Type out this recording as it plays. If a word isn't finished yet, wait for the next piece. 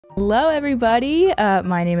Hello everybody,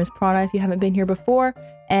 my name is Prana if you haven't been here before,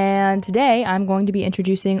 and today I'm going to be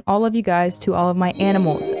introducing all of you guys to all of my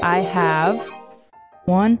animals. I have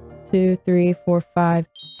 1, 2, 3, 4, 5,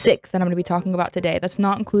 6 that I'm going to be talking about today. That's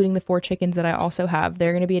not including the 4 chickens that I also have.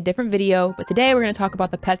 They're going to be a different video, but today we're going to talk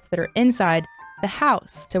about the pets that are inside the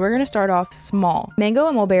house. So we're going to start off small. Mango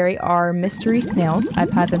and Mulberry are mystery snails. I've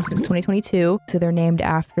had them since 2022, so they're named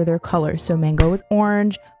after their colors. So Mango is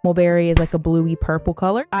orange, Mulberry is like a bluey purple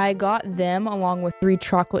color. I got them along with 3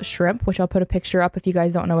 chocolate shrimp, which I'll put a picture up if you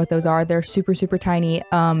guys don't know what those are. They're super tiny.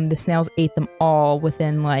 The snails ate them all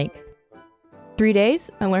within like 3 days.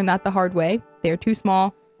 I learned that the hard way. They're too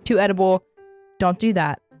small, too edible. Don't do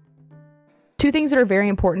that. 2 things that are very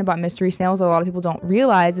important about mystery snails that a lot of people don't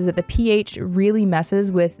realize is that the pH really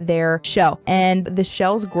messes with their shell, and the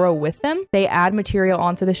shells grow with them. They add material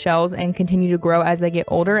onto the shells and continue to grow as they get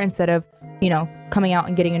older instead of, you know, coming out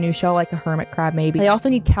and getting a new shell like a hermit crab maybe. They also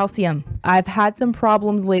need calcium. I've had some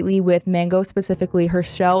problems lately with Mango specifically. Her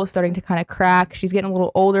shell is starting to kind of crack. She's getting a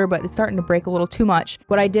little older, but it's starting to break a little too much.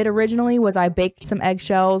 What I did originally was I baked some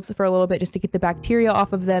eggshells for a little bit just to get the bacteria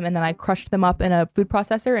off of them, and then I crushed them up in a food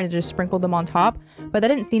processor and just sprinkled them on top. But that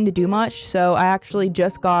didn't seem to do much, so I actually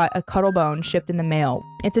just got a Cuddle Bone shipped in the mail.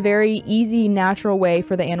 It's a very easy, natural way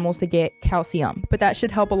for the animals to get calcium, but that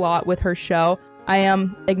should help a lot with her shell. I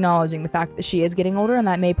am acknowledging the fact that she is getting older, and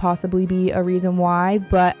that may possibly be a reason why,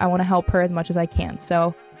 but I want to help her as much as I can.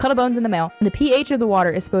 So, Cuddle Bone's in the mail. The pH of the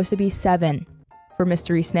water is supposed to be 7 for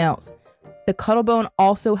mystery snails. The Cuddle Bone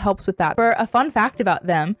also helps with that. For a fun fact about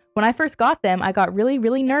them, when I first got them, I got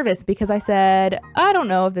really nervous because I said, I don't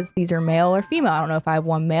know if these are male or female. I don't know if I have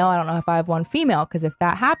one male. I don't know if I have one female, because if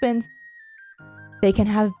that happens, they can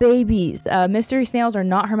have babies. Mystery snails are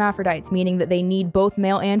not hermaphrodites, meaning that they need both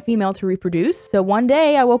male and female to reproduce. So one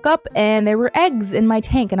day I woke up and there were eggs in my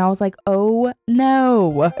tank, and I was like, oh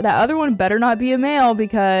no. That other one better not be a male,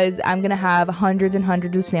 because I'm gonna have hundreds and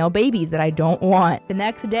hundreds of snail babies that I don't want. The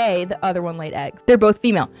next day, the other one laid eggs. They're both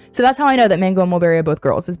female. So that's how I know that Mango and Mulberry are both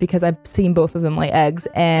girls, is because I've seen both of them lay eggs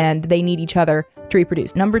and they need each other to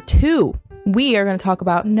reproduce. Number 2, we are gonna talk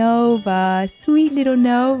about Nova, sweet little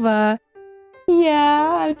Nova.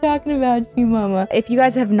 Yeah, I'm talking about you, mama. If you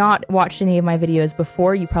guys have not watched any of my videos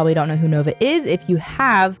before, you probably don't know who Nova is. If you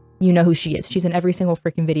have, you know who she is. She's in every single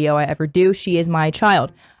freaking video I ever do. She is my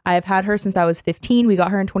child. I have had her since I was 15. We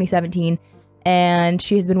got her in 2017, and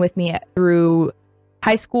she has been with me through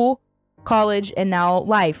high school, college, and now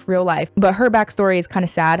real life. But her backstory is kind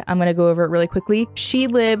of sad. I'm gonna go over it really quickly. She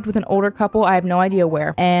lived with an older couple, I have no idea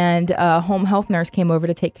where, and a home health nurse came over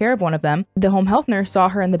to take care of one of them. The home health nurse saw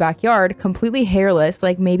her in the backyard, completely hairless,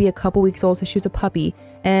 like maybe a couple weeks old, so she was a puppy.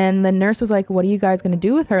 And the nurse was like, what are you guys gonna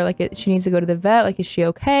do with her? Like, she needs to go to the vet, like, is she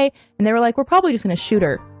okay? And they were like, we're probably just gonna shoot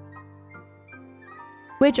her.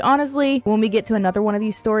 Which, honestly, when we get to another one of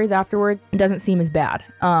these stories afterwards, it doesn't seem as bad.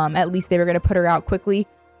 At least they were gonna put her out quickly.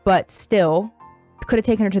 But still, could have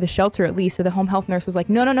taken her to the shelter at least. So the home health nurse was like,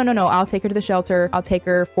 no, I'll take her to the shelter. I'll take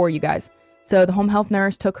her for you guys. So the home health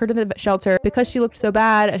nurse took her to the shelter. Because she looked so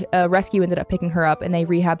bad, a rescue ended up picking her up, and they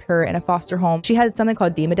rehabbed her in a foster home. She had something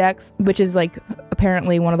called Demodex, which is like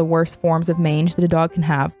apparently one of the worst forms of mange that a dog can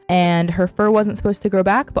have. And her fur wasn't supposed to grow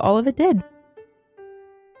back, but all of it did.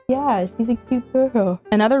 Yeah, she's a cute girl.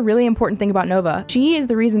 Another really important thing about Nova, she is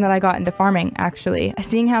the reason that I got into farming, actually.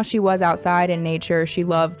 Seeing how she was outside in nature, she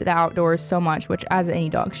loved the outdoors so much, which as any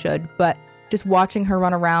dog should, but just watching her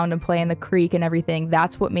run around and play in the creek and everything,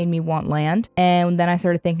 that's what made me want land. And then I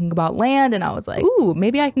started thinking about land, and I was like, ooh,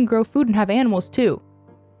 maybe I can grow food and have animals too.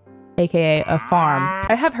 AKA a farm.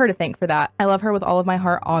 I have her to thank for that. I love her with all of my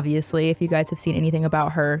heart, obviously. If you guys have seen anything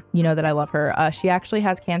about her, you know that I love her. She actually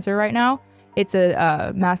has cancer right now. It's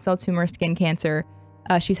a mast cell tumor skin cancer.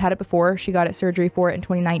 She's had it before. She got surgery for it in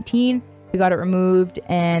 2019. We got it removed,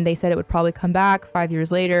 and they said it would probably come back 5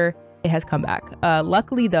 years later. It has come back.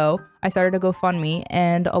 Luckily, though, I started a GoFundMe,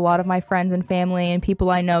 and a lot of my friends and family and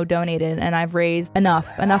people I know donated, and I've raised enough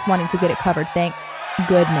money to get it covered. Thank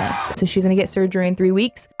goodness. So she's gonna get surgery in 3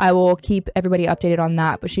 weeks. I will keep everybody updated on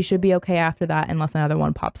that, but she should be okay after that unless another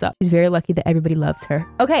one pops up. She's very lucky that everybody loves her.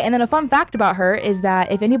 Okay, and then a fun fact about her is that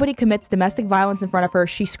if anybody commits domestic violence in front of her,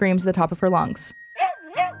 she screams at the top of her lungs.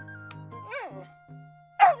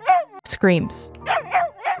 Screams.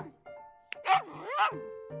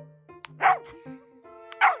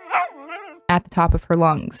 At the top of her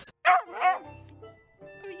lungs.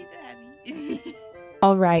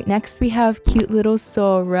 All right, next we have cute little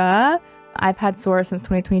Sora. I've had Sora since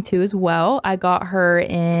 2022 as well. I got her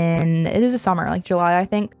it was a summer, like July, I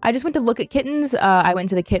think. I just went to look at kittens. I went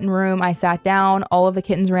to the kitten room. I sat down. All of the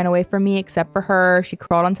kittens ran away from me except for her. She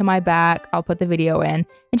crawled onto my back. I'll put the video in.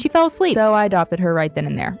 And she fell asleep. So I adopted her right then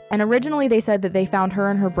and there. And originally they said that they found her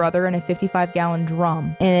and her brother in a 55-gallon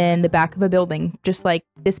drum in the back of a building, just like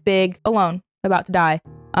this big, alone, about to die.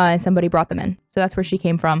 And somebody brought them in. So that's where she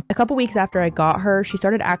came from. A couple weeks after I got her, she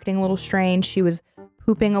started acting a little strange. She was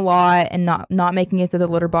pooping a lot and not making it to the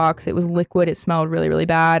litter box. It was liquid. It smelled really, really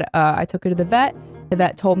bad. I took her to the vet. The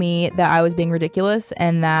vet told me that I was being ridiculous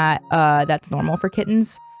and that that's normal for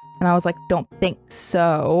kittens. And I was like, don't think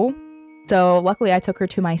so. So luckily I took her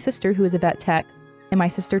to my sister, who is a vet tech, and my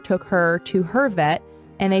sister took her to her vet,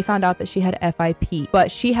 and they found out that she had FIP.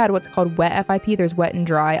 But she had what's called wet FIP. There's wet and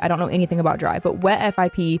dry. I don't know anything about dry, but wet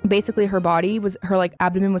FIP, basically her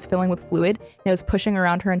abdomen was filling with fluid, and it was pushing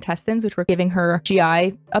around her intestines, which were giving her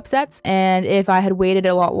GI upsets. And if I had waited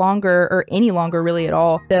a lot longer, or any longer really at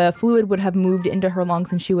all, the fluid would have moved into her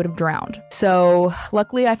lungs and she would have drowned. So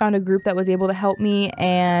luckily I found a group that was able to help me,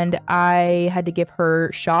 and I had to give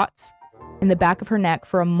her shots in the back of her neck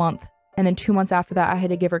for a month. And then 2 months after that, I had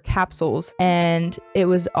to give her capsules, and it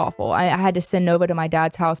was awful. I had to send Nova to my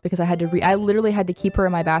dad's house because I literally had to keep her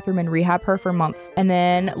in my bathroom and rehab her for months. And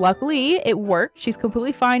then luckily it worked. She's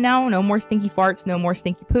completely fine now. No more stinky farts, no more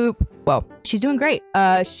stinky poop. Well, she's doing great.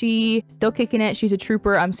 She's still kicking it. She's a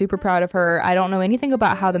trooper. I'm super proud of her. I don't know anything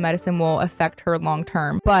about how the medicine will affect her long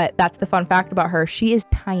term, but that's the fun fact about her. She is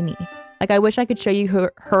tiny. Like, I wish I could show you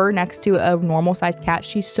her next to a normal sized cat.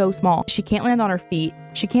 She's so small. She can't land on her feet.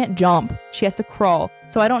 She can't jump. She has to crawl.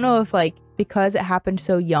 So I don't know if, like, because it happened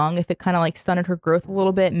so young, if it kind of like stunted her growth a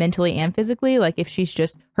little bit mentally and physically, like if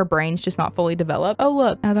her brain's just not fully developed. Oh,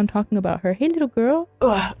 look, as I'm talking about her. Hey, little girl.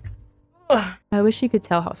 Ugh. Ugh. I wish you could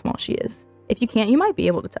tell how small she is. If you can't, you might be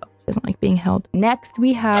able to tell. She doesn't like being held. Next,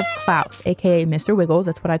 we have Klaus, aka Mr. Wiggles.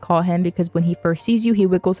 That's what I call him because when he first sees you, he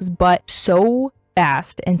wiggles his butt so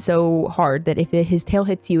fast and so hard that if his tail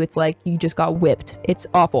hits you, it's like you just got whipped. It's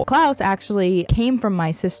awful. Klaus actually came from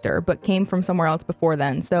my sister, but came from somewhere else before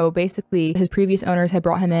then. So basically, his previous owners had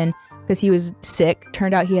brought him in because he was sick.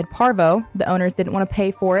 Turned out he had parvo. The owners didn't want to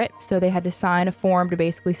pay for it, so they had to sign a form to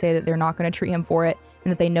basically say that they're not going to treat him for it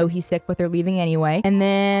and that they know he's sick, but they're leaving anyway. And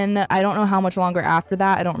then I don't know how much longer after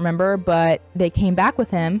that, I don't remember, but they came back with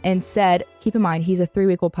him and said, keep in mind, he's a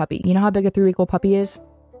 3-week-old puppy. You know how big a 3-week-old puppy is?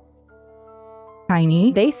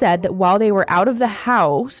 Tiny. They said that while they were out of the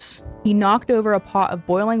house, he knocked over a pot of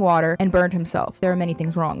boiling water and burned himself. There are many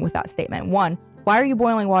things wrong with that statement. One, why are you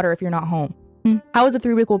boiling water if you're not home? How is a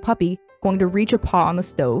 3-week-old puppy going to reach a pot on the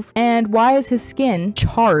stove? And why is his skin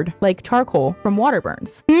charred like charcoal from water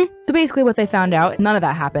burns? So basically what they found out, none of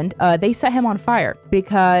that happened. They set him on fire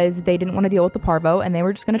because they didn't want to deal with the parvo and they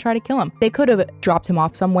were just going to try to kill him. They could have dropped him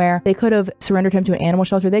off somewhere. They could have surrendered him to an animal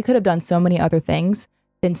shelter. They could have done so many other things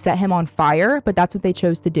than set him on fire, but that's what they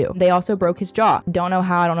chose to do. They also broke his jaw. Don't know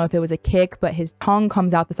how, I don't know if it was a kick, but his tongue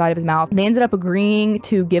comes out the side of his mouth. They ended up agreeing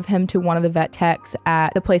to give him to one of the vet techs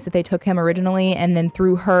at the place that they took him originally, and then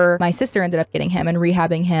through her, my sister ended up getting him and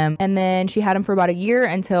rehabbing him. And then she had him for about a year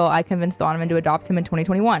until I convinced Donovan to adopt him in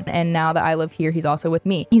 2021. And now that I live here, he's also with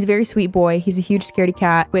me. He's a very sweet boy. He's a huge scaredy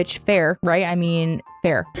cat, which fair, right? I mean,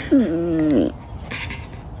 fair.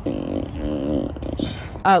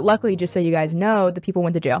 Luckily, just so you guys know, the people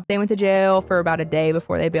went to jail. They went to jail for about a day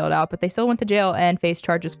before they bailed out, but they still went to jail and faced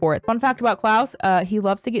charges for it. Fun fact about Klaus, he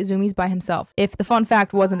loves to get zoomies by himself. If the fun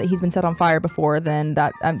fact wasn't that he's been set on fire before, then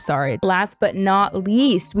I'm sorry. Last but not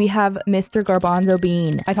least, we have Mr. Garbanzo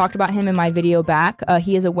Bean. I talked about him in my video back.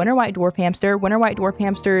 He is a winter white dwarf hamster. Winter white dwarf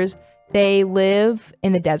hamsters, they live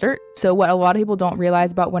in the desert. So what a lot of people don't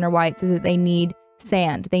realize about winter whites is that they need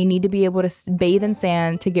sand. They need to be able to bathe in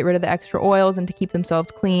sand to get rid of the extra oils and to keep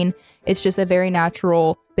themselves clean. It's just a very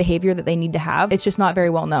natural behavior that they need to have. It's just not very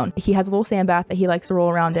well known. He has a little sand bath that he likes to roll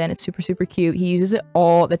around in. It's super, super cute. He uses it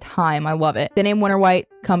all the time. I love it. The name winter white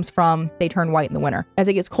comes from they turn white in the winter. As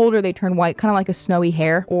it gets colder, they turn white, kind of like a snowy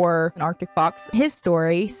hare or an Arctic fox. His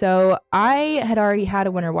story. So I had already had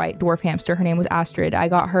a winter white dwarf hamster. Her name was Astrid. I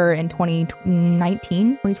got her in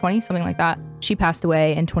 2020, something like that. She passed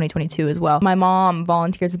away in 2022 as well. My mom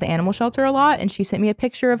volunteers at the animal shelter a lot, and she sent me a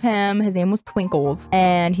picture of him. His name was Twinkles,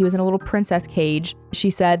 and he was in a little princess cage. She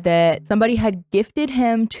said that somebody had gifted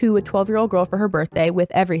him to a 12-year-old girl for her birthday with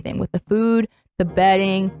everything, with the food, the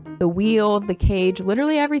bedding, the wheel, the cage,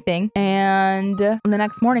 literally everything. And the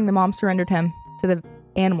next morning, the mom surrendered him to the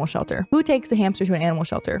animal shelter. Who takes a hamster to an animal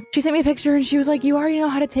shelter? She sent me a picture and she was like, you already know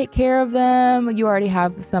how to take care of them. You already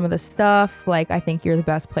have some of the stuff. Like, I think you're the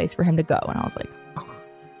best place for him to go. And I was like,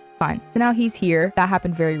 fine. So now he's here. That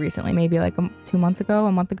happened very recently, maybe like 2 months ago,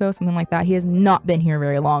 a month ago, something like that. He has not been here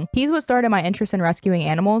very long. He's what started my interest in rescuing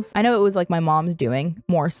animals. I know it was like my mom's doing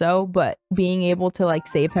more so, but being able to like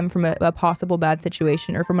save him from a possible bad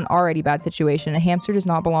situation or from an already bad situation. A hamster does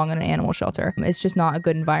not belong in an animal shelter. It's just not a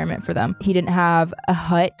good environment for them. He didn't have a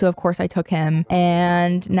hut, so of course I took him,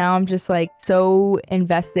 and now I'm just like so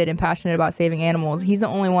invested and passionate about saving animals. He's the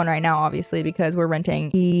only one right now, obviously, because we're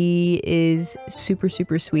renting. He is super,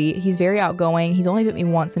 super sweet. He's very outgoing. He's only bit me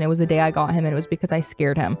once, and it was the day I got him, and it was because I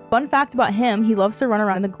scared him. Fun fact about him, he loves to run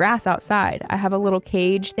around in the grass outside. I have a little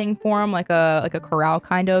cage thing for him, like a corral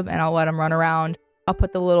kind of, and I'll let him run around. I'll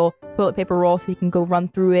put the little toilet paper roll so he can go run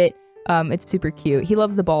through it. It's super cute. He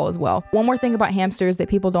loves the ball as well. One more thing about hamsters that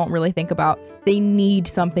people don't really think about, they need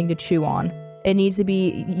something to chew on. It needs to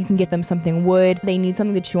be, you can get them something wood. They need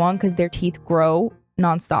something to chew on because their teeth grow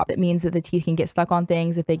nonstop. It means that the teeth can get stuck on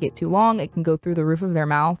things. If they get too long, it can go through the roof of their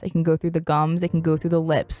mouth. It can go through the gums. It can go through the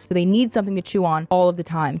lips. So they need something to chew on all of the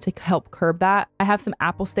time to help curb that. I have some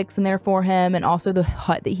apple sticks in there for him, and also the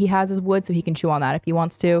hut that he has is wood, so he can chew on that if he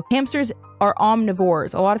wants to. Hamsters are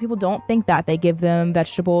omnivores. A lot of people don't think that. They give them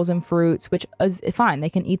vegetables and fruits, which is fine. They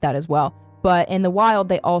can eat that as well. But in the wild,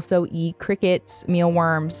 they also eat crickets,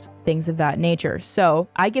 mealworms, things of that nature. So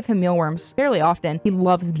I give him mealworms fairly often. He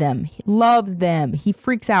loves them. He loves them. He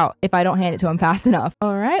freaks out if I don't hand it to him fast enough.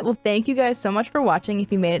 All right. Well, thank you guys so much for watching.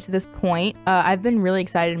 If you made it to this point, I've been really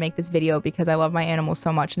excited to make this video because I love my animals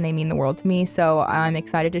so much and they mean the world to me. So I'm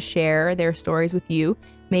excited to share their stories with you.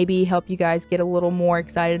 Maybe help you guys get a little more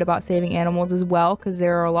excited about saving animals as well, because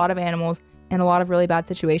there are a lot of animals in a lot of really bad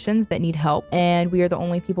situations that need help, and we are the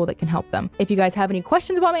only people that can help them. If you guys have any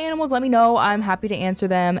questions about my animals, let me know. I'm happy to answer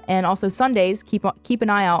them. And also Sundays, keep an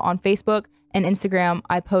eye out on Facebook and Instagram.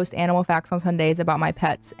 I post animal facts on Sundays about my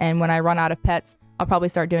pets, and when I run out of pets, I'll probably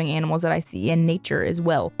start doing animals that I see in nature as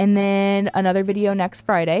well. And then another video next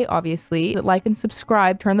Friday, obviously. Like and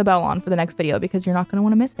subscribe, turn the bell on for the next video because you're not going to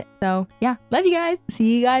want to miss it. So yeah, love you guys.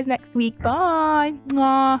 See you guys next week. Bye.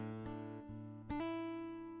 Mwah.